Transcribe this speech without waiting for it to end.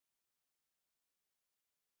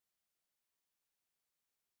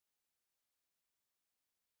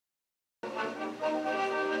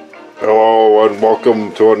everyone,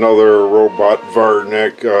 welcome to another Robot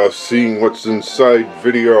VARNAC seeing what's inside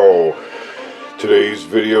video. Today's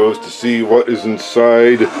video is to see what is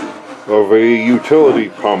inside of a utility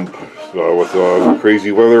pump. With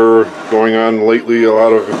crazy weather going on lately, a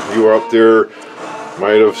lot of you out there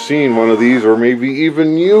might have seen one of these or maybe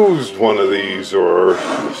even used one of these or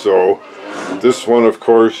so. This one of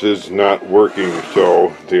course is not working,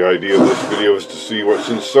 so the idea of this video is to see what's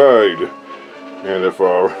inside. And if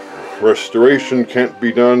restoration can't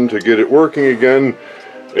be done to get it working again,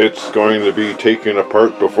 it's going to be taken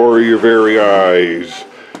apart before your very eyes.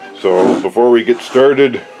 So before we get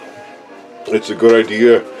started, it's a good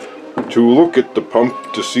idea to look at the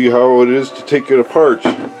pump to see how it is to take it apart.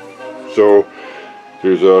 So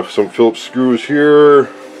there's some Phillips screws here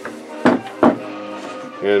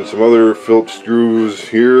and some other Phillips screws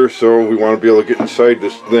here, so we want to be able to get inside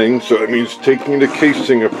this thing, so that means taking the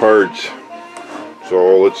casing apart.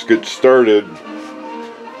 So let's get started.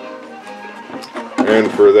 And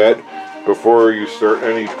for that, before you start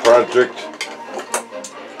any project,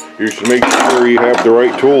 you should make sure you have the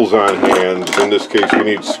right tools on hand. In this case, you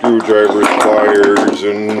need screwdrivers, pliers,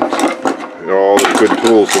 and all the good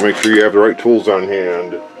tools, so make sure you have the right tools on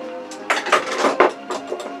hand.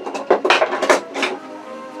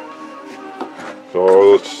 So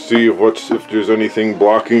let's see if there's anything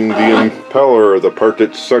blocking the impeller, the part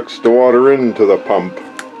that sucks the water into the pump.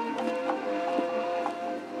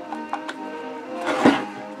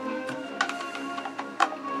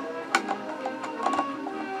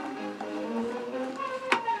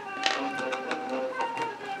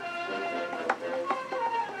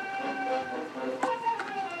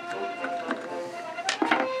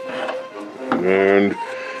 And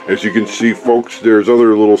as you can see, folks, there's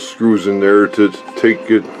other little screws in there to take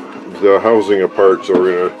the housing apart, so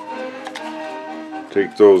we're going to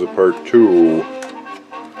take those apart too.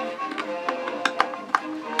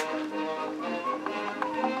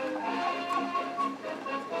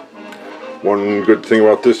 One good thing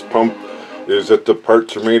about this pump is that the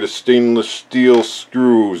parts are made of stainless steel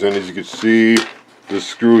screws, and as you can see, the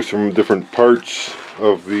screws from different parts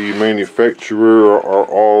of the manufacturer are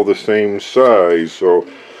all the same size, so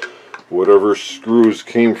whatever screws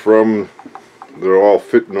came from, they'll all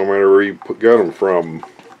fit no matter where you got them from.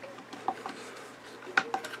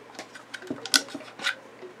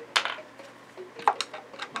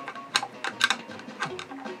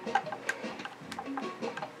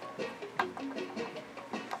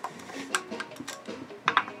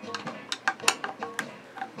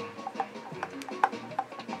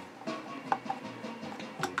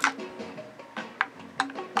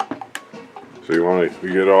 So you want to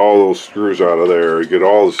get all those screws out of there. Get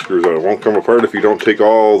all the screws out. It won't come apart if you don't take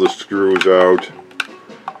all the screws out.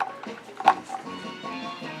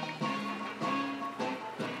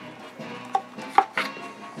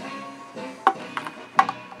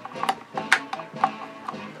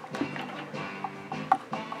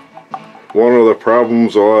 One of the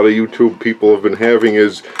problems a lot of YouTube people have been having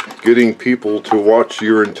is getting people to watch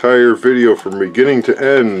your entire video from beginning to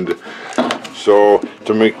end. So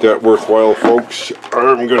to make that worthwhile, folks,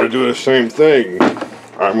 I'm going to do the same thing.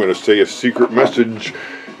 I'm going to say a secret message,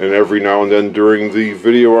 and every now and then during the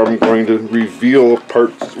video I'm going to reveal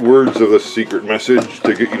words of the secret message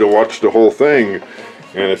to get you to watch the whole thing.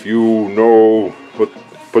 And if you know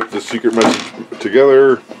put the secret message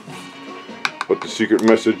together, what the secret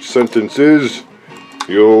message sentence is,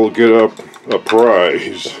 you'll get a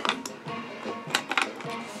prize.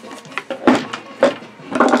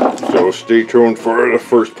 So stay tuned for the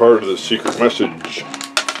first part of the secret message.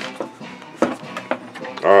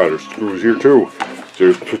 There's screws here too.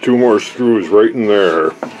 There's two more screws right in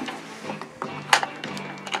there.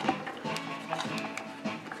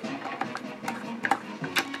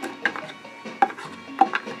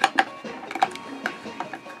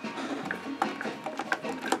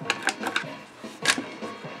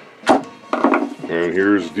 And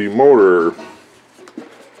here's the motor.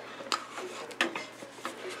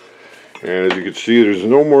 And as you can see, there's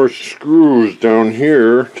no more screws down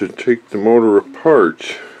here to take the motor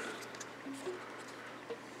apart.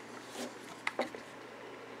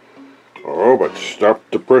 Oh, but stop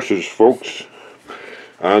the presses, folks.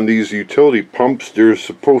 On these utility pumps, there's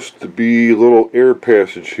supposed to be a little air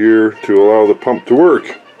passage here to allow the pump to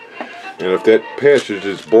work. And if that passage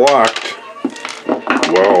is blocked,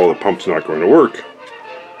 well, the pump's not going to work.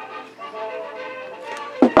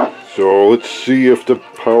 So let's see if the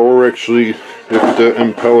power actually, if the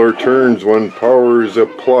impeller turns when power is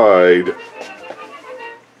applied.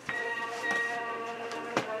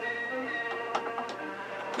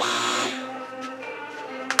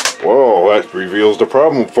 Whoa, that reveals the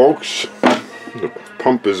problem, folks. The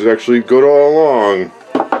pump is actually good all along.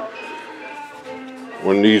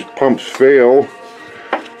 When these pumps fail,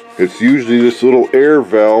 it's usually this little air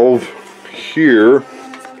valve here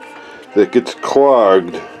that gets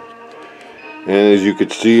clogged. And as you can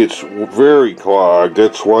see, it's very clogged.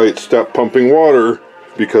 That's why it stopped pumping water,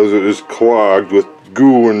 because it is clogged with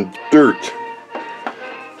goo and dirt.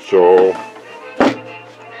 So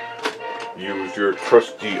use your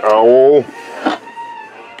trusty owl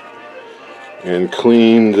and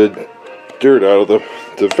clean the dirt out of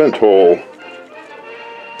the vent hole.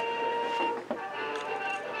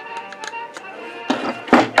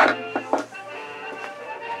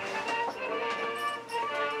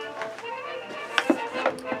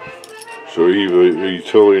 So you have a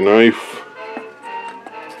utility knife.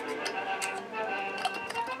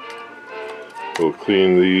 We'll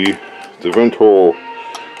clean the vent hole.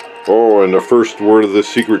 Oh, and the first word of the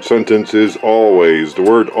secret sentence is always. The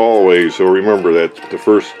word always. So remember that. The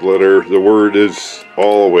first letter, the word is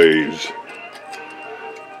always.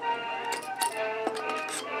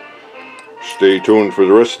 Stay tuned for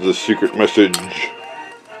the rest of the secret message.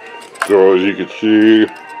 So as you can see,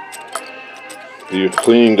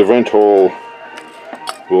 cleaning the vent hole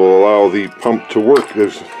will allow the pump to work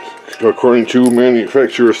as according to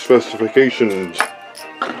manufacturer specifications.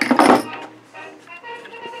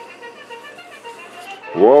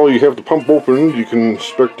 While you have the pump open, you can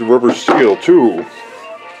inspect the rubber seal too.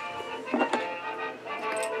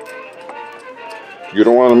 You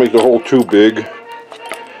don't want to make the hole too big,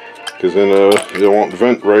 because then it won't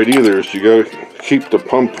vent right either. So you got to keep the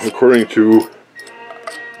pump according to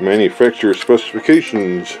manufacturer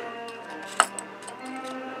specifications.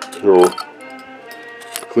 So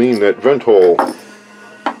clean that vent hole.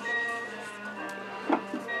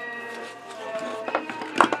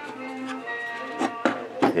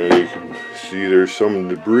 And you can see there's some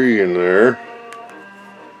debris in there.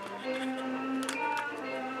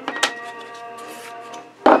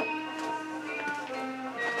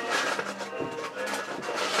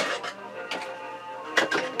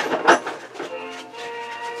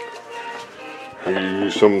 You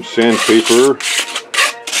use some sandpaper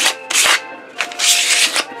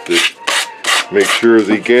to make sure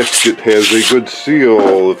the gasket has a good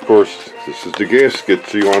seal. Of course, this is the gasket,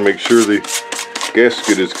 so you want to make sure the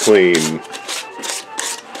gasket is clean.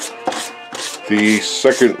 The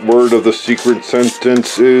second word of the secret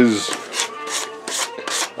sentence is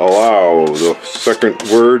allow. The second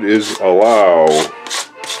word is allow.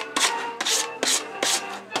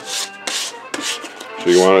 So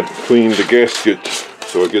you want to clean the gasket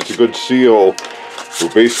so it gets a good seal.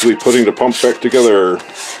 We're basically putting the pump back together.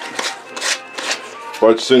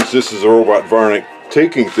 But since this is a Robot VARNAC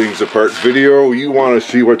taking things apart video, you want to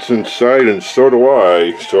see what's inside, and so do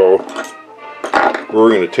I. So we're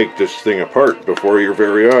going to take this thing apart before your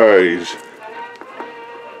very eyes.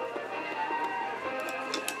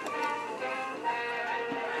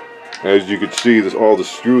 As you can see, all the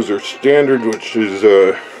screws are standard, which is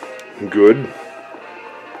good.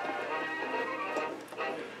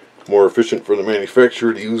 More efficient for the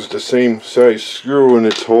manufacturer to use the same size screw in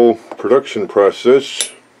its whole production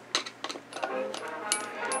process.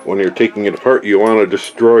 When you're taking it apart, you want to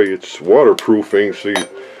destroy its waterproofing, so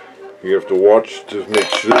you have to watch to make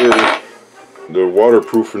sure the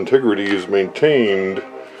waterproof integrity is maintained.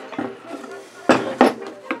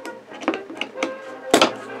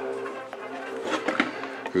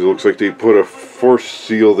 Because it looks like they put a force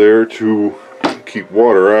seal there to keep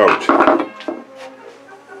water out.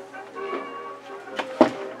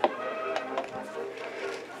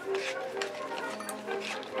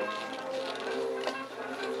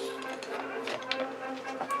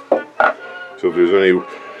 So if there's any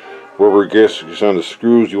rubber gaskets on the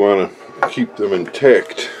screws, you want to keep them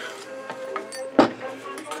intact.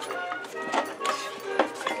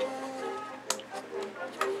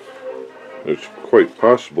 It's quite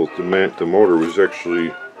possible the motor was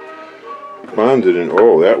actually bonded in.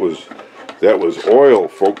 Oh, that was oil,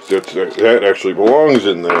 folks. That actually belongs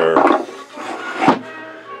in there.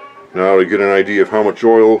 Now to get an idea of how much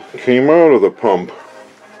oil came out of the pump.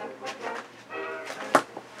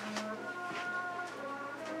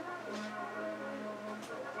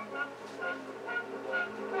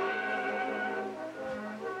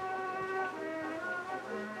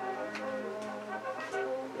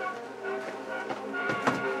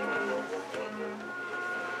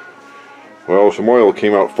 Well, some oil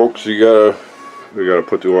came out, folks. We gotta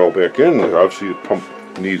put the oil back in. Obviously, the pump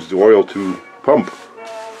needs the oil to pump.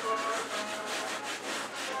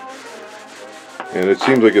 And it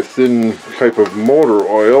seems like a thin type of motor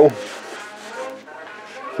oil.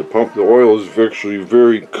 The oil is actually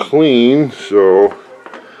very clean, so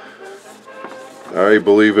I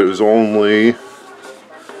believe it was only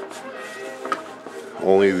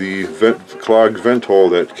the clogged vent hole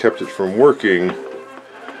that kept it from working.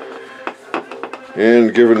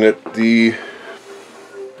 And given that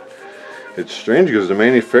it's strange because the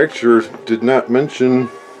manufacturer did not mention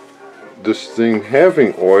this thing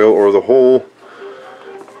having oil or the hole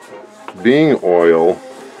being oil.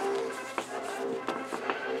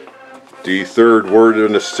 The third word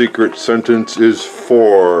in the secret sentence is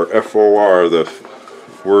for, F-O-R. The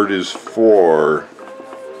word is for.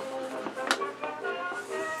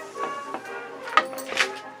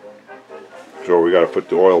 So we got to put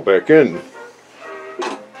the oil back in.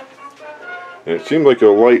 And it seemed like a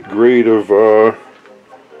light grade of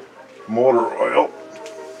motor oil.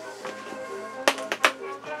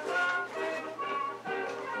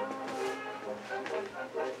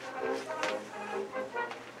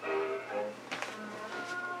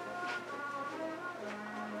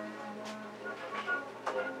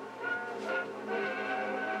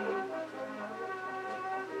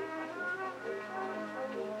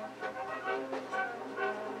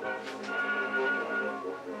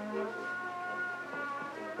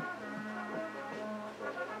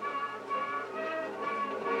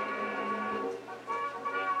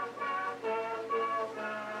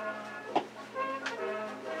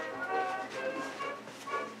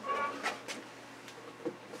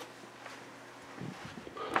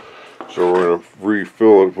 So we're going to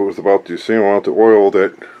refill it with about the same amount of oil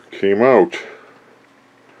that came out.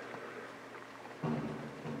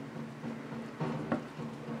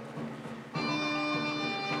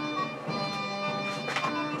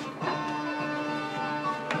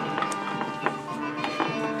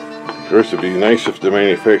 Of course, it'd be nice if the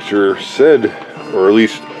manufacturer said, or at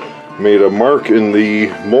least made a mark in the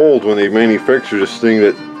mold when they manufactured this thing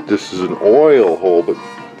that this is an oil hole, but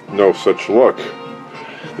no such luck.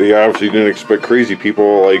 They obviously didn't expect crazy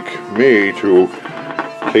people like me to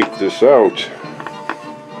take this out.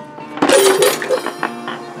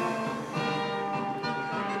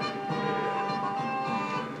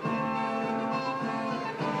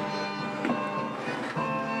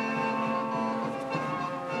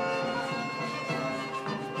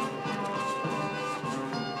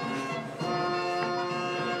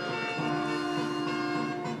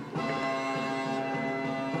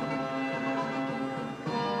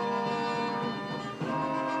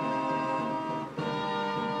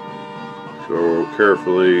 So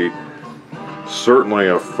carefully, certainly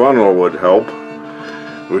a funnel would help.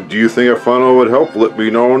 Do you think a funnel would help? Let me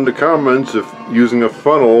know in the comments if using a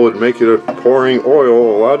funnel would make it pouring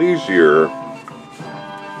oil a lot easier.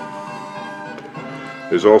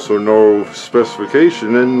 There's also no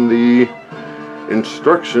specification in the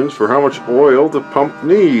instructions for how much oil the pump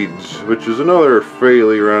needs, which is another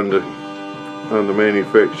failure on the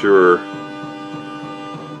manufacturer.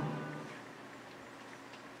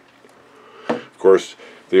 Of course,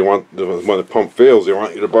 they want when the pump fails, they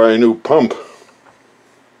want you to buy a new pump.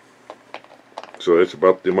 So that's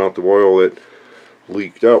about the amount of oil that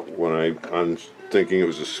leaked out when I'm thinking it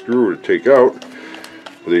was a screw to take out.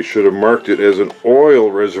 They should have marked it as an oil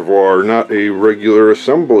reservoir, not a regular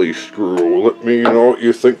assembly screw. Let me know what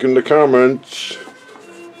you think in the comments.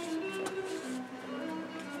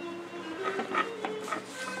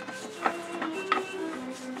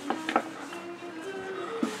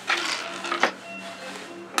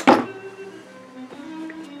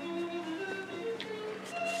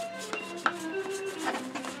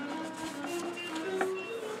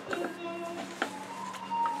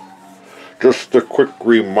 Just a quick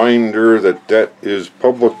reminder that that is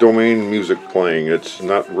public domain music playing. It's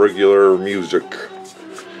not regular music.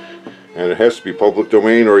 And it has to be public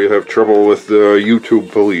domain or you'll have trouble with the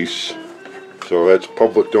YouTube police. So that's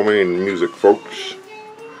public domain music, folks.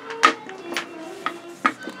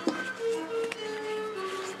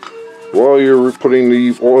 While you're putting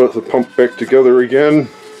the pump back together again,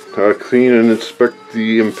 clean and inspect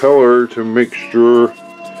the impeller to make sure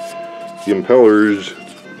the impellers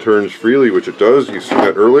turns freely, which it does. You see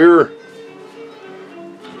that earlier.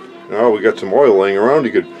 Now we got some oil laying around.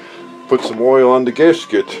 You could put some oil on the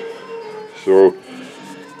gasket, so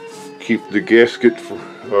keep the gasket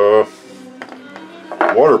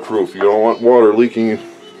waterproof. You don't want water leaking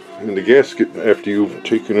in the gasket after you've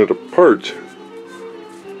taken it apart.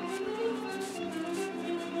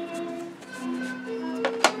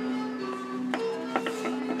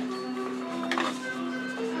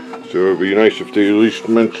 So it would be nice if they at least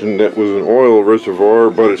mentioned that was an oil reservoir,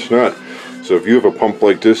 but it's not. So if you have a pump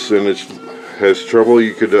like this and it has trouble,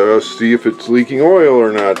 you could see if it's leaking oil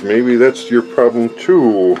or not. Maybe that's your problem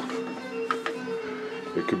too.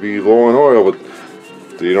 It could be low on oil, but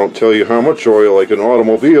they don't tell you how much oil. Like an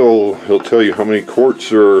automobile, he'll tell you how many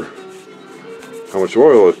quarts or how much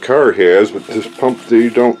oil a car has, but this pump, they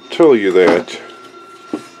don't tell you that.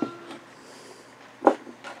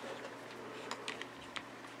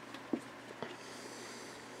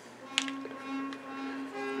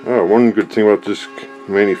 One good thing about this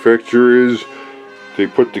manufacturer is they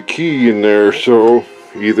put the key in there, so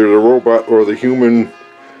either the robot or the human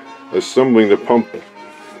assembling the pump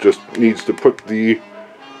just needs to put the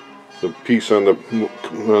piece on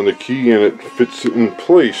the key and it fits it in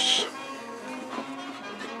place.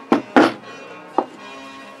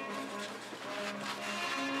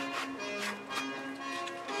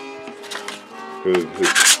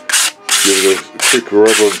 Give it a quick rub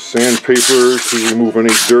of sandpaper to remove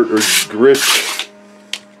any dirt or grit,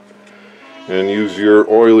 and use your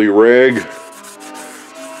oily rag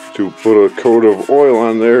to put a coat of oil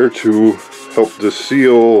on there to help the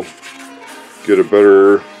seal get a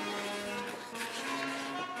better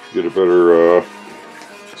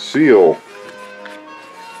seal.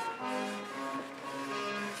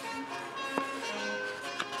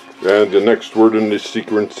 And the next word in the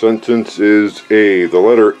secret sentence is A, the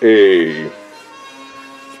letter A.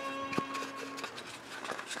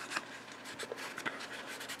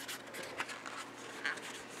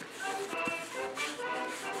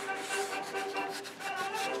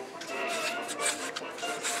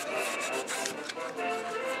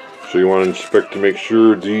 So you want to inspect to make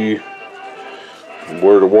sure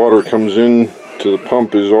where the water comes in to the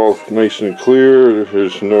pump is all nice and clear.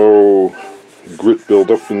 There's no grit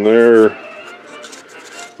buildup in there.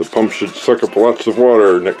 The pump should suck up lots of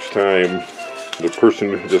water next time. The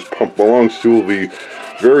person who this pump belongs to will be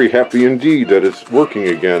very happy indeed that it's working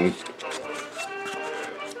again.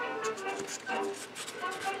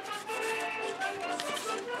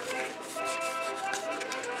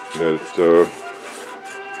 That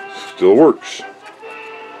still works.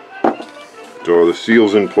 So the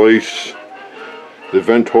seal's in place. The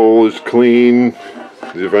vent hole is clean.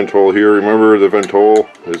 The vent hole here, remember, the vent hole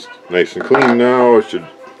is nice and clean now. It should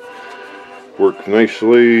work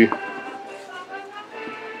nicely.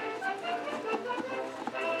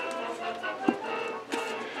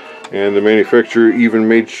 And the manufacturer even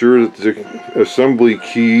made sure that the assembly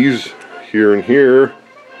keys here and here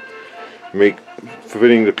make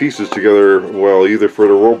fitting the pieces together well, either for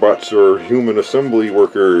the robots or human assembly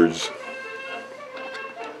workers,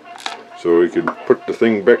 so we could put the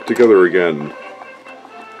thing back together again.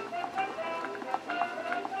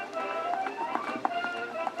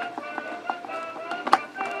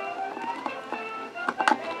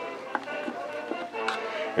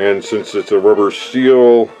 And since it's a rubber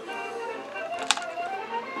seal,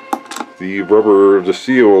 the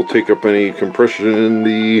seal will take up any compression in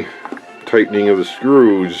the tightening of the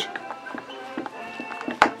screws.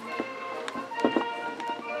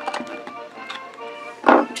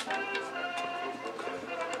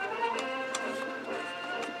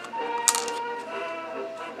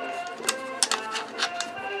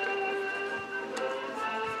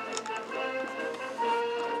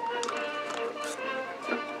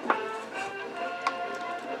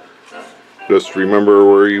 Just remember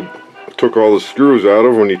where you took all the screws out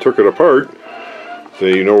of when you took it apart, so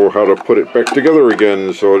you know how to put it back together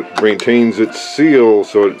again so it maintains its seal,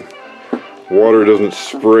 so water doesn't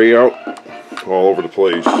spray out all over the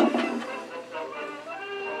place.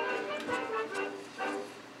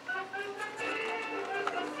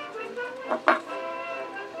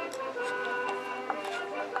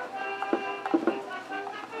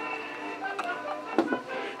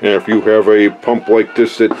 And if you have a pump like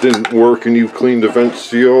this that didn't work and you've cleaned the vent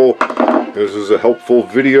seal, this is a helpful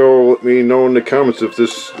video. Let me know in the comments if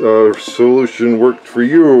this solution worked for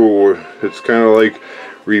you. It's kind of like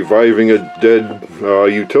reviving a dead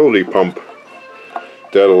utility pump.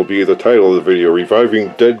 That'll be the title of the video,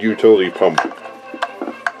 Reviving Dead Utility Pump.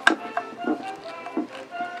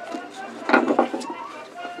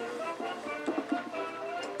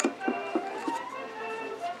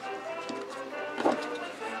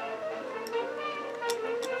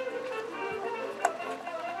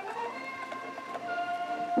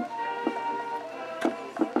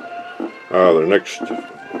 The next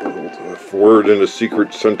word in the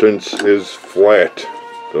secret sentence is flat.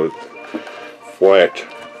 So flat.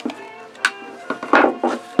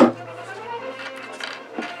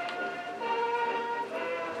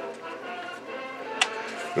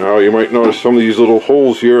 Now you might notice some of these little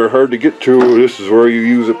holes here are hard to get to. This is where you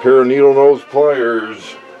use a pair of needle nose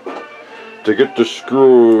pliers to get the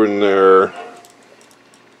screw in there.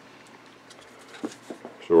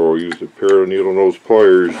 So I'll use a pair of needle nose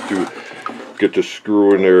pliers to get the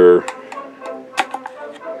screw in there.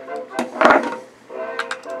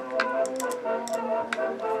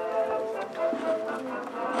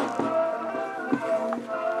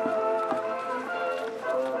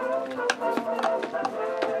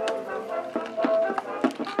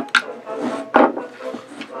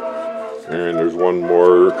 And there's one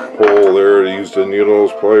more hole there to use the needle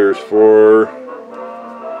nose pliers for.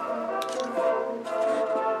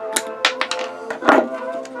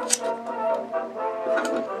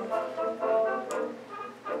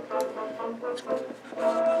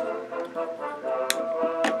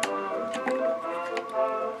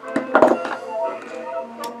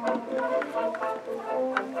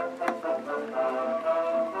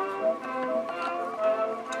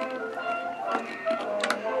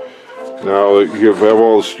 Now that you have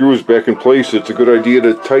all the screws back in place, it's a good idea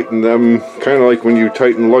to tighten them, kind of like when you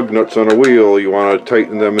tighten lug nuts on a wheel. You want to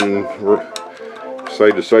tighten them in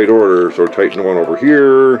side-to-side order. So tighten one over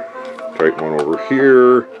here, tighten one over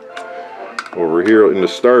here in the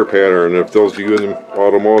star pattern. If those of you in the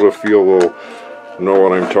automotive field will know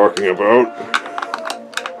what I'm talking about.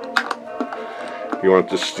 You want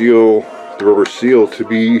the rubber seal to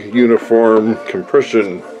be uniform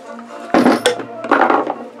compression.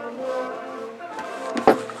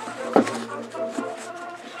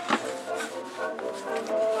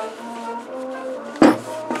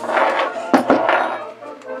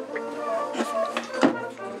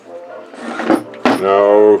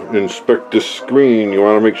 Now inspect the screen. You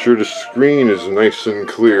want to make sure the screen is nice and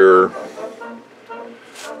clear.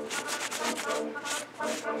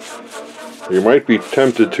 You might be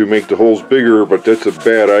tempted to make the holes bigger, but that's a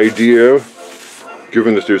bad idea.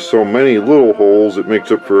 Given that there's so many little holes, it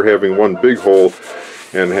makes up for having one big hole,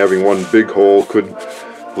 and having one big hole could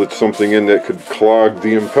let something in that could clog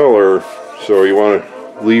the impeller. So you want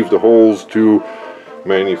to leave the holes to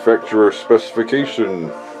manufacturer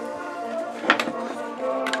specification.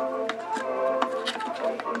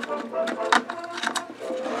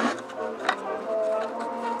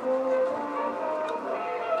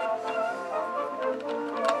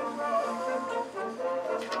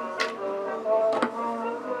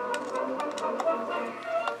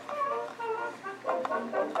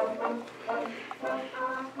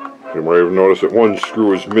 You might have noticed that one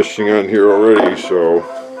screw is missing on here already, so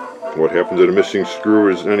what happened to the missing screw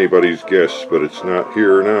is anybody's guess, but it's not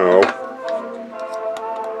here now.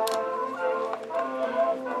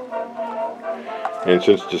 And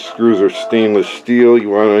since the screws are stainless steel, you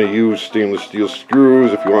want to use stainless steel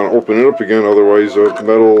screws if you want to open it up again. Otherwise a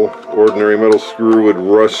ordinary metal screw would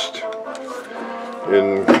rust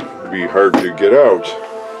and be hard to get out.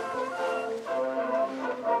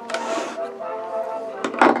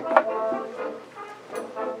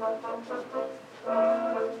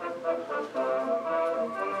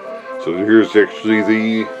 So here's actually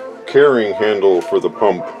the carrying handle for the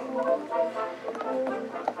pump.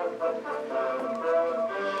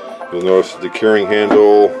 You'll notice the carrying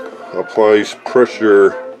handle applies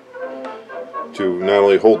pressure to not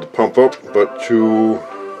only hold the pump up, but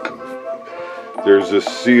there's a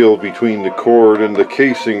seal between the cord and the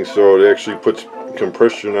casing, so it actually puts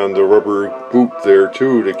compression on the rubber boot there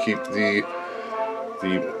too to keep the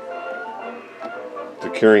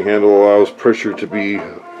carrying handle allows pressure to be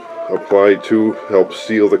applied to help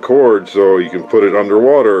seal the cord so you can put it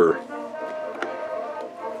underwater.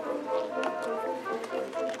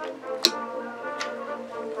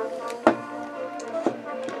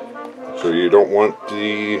 So you don't want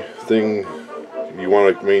the thing, you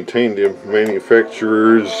want to maintain the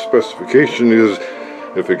manufacturer's specification is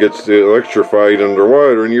if it gets electrified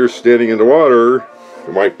underwater and you're standing in the water,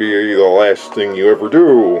 it might be the last thing you ever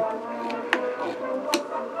do.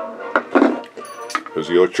 Because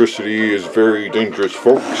the electricity is very dangerous,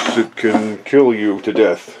 folks. It can kill you to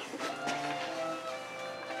death.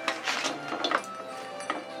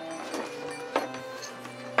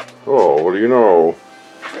 Oh, what do you know?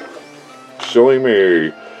 Silly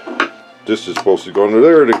me. This is supposed to go under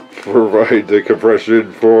there to provide the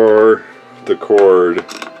compression for the cord.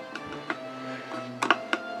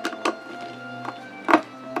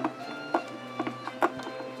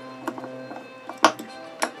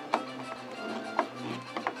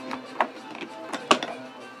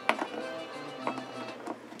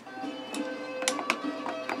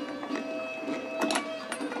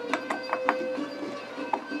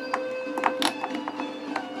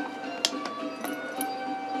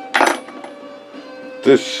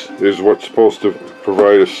 This is what's supposed to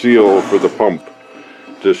provide a seal for the pump.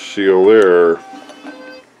 This seal there.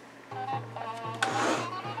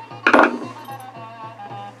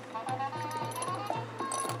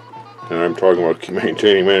 and I'm talking about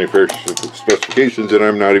maintaining manufacturer specifications, and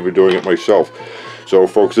I'm not even doing it myself. So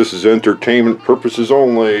folks, this is entertainment purposes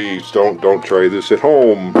only. Don't try this at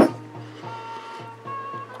home.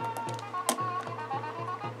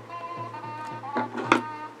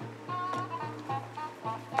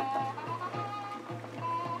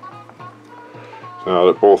 Now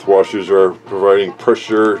that both washers are providing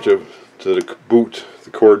pressure to the boot, the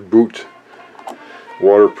cord boot,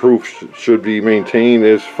 waterproof should be maintained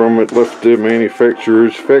as from it left the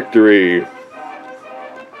manufacturer's factory.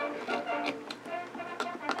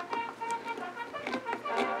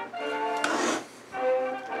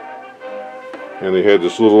 And they had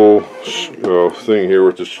this little thing here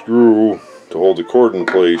with the screw to hold the cord in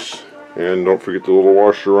place. And don't forget the little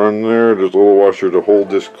washer on there. There's a little washer to hold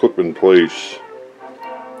this clip in place.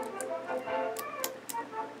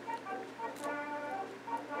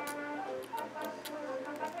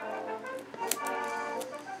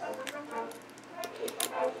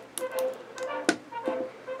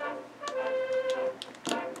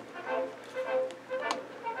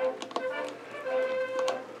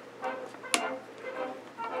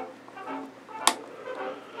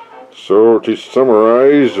 So to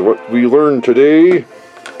summarize what we learned today,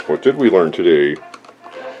 what did we learn today?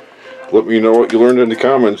 Let me know what you learned in the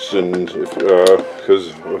comments, and because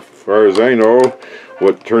as far as I know,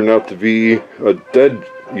 what turned out to be a dead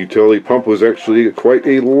utility pump was actually quite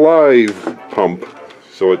a live pump.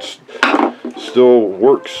 So it still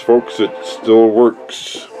works, folks, it still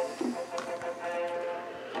works.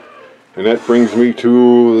 And that brings me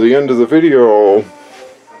to the end of the video,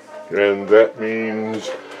 and that means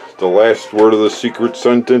the last word of the secret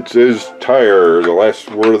sentence is tire. The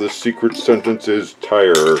last word of the secret sentence is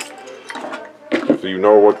tire. If you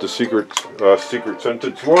know what the secret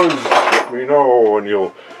sentence was, let me know and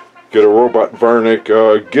you'll get a robot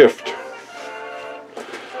VARNAC gift.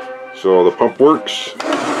 So the pump works.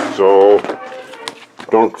 So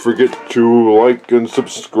don't forget to like and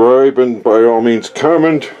subscribe, and by all means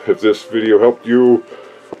comment. If this video helped you,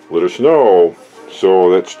 let us know.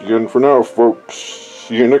 So that's the end for now, folks.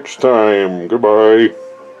 See you next time. Goodbye.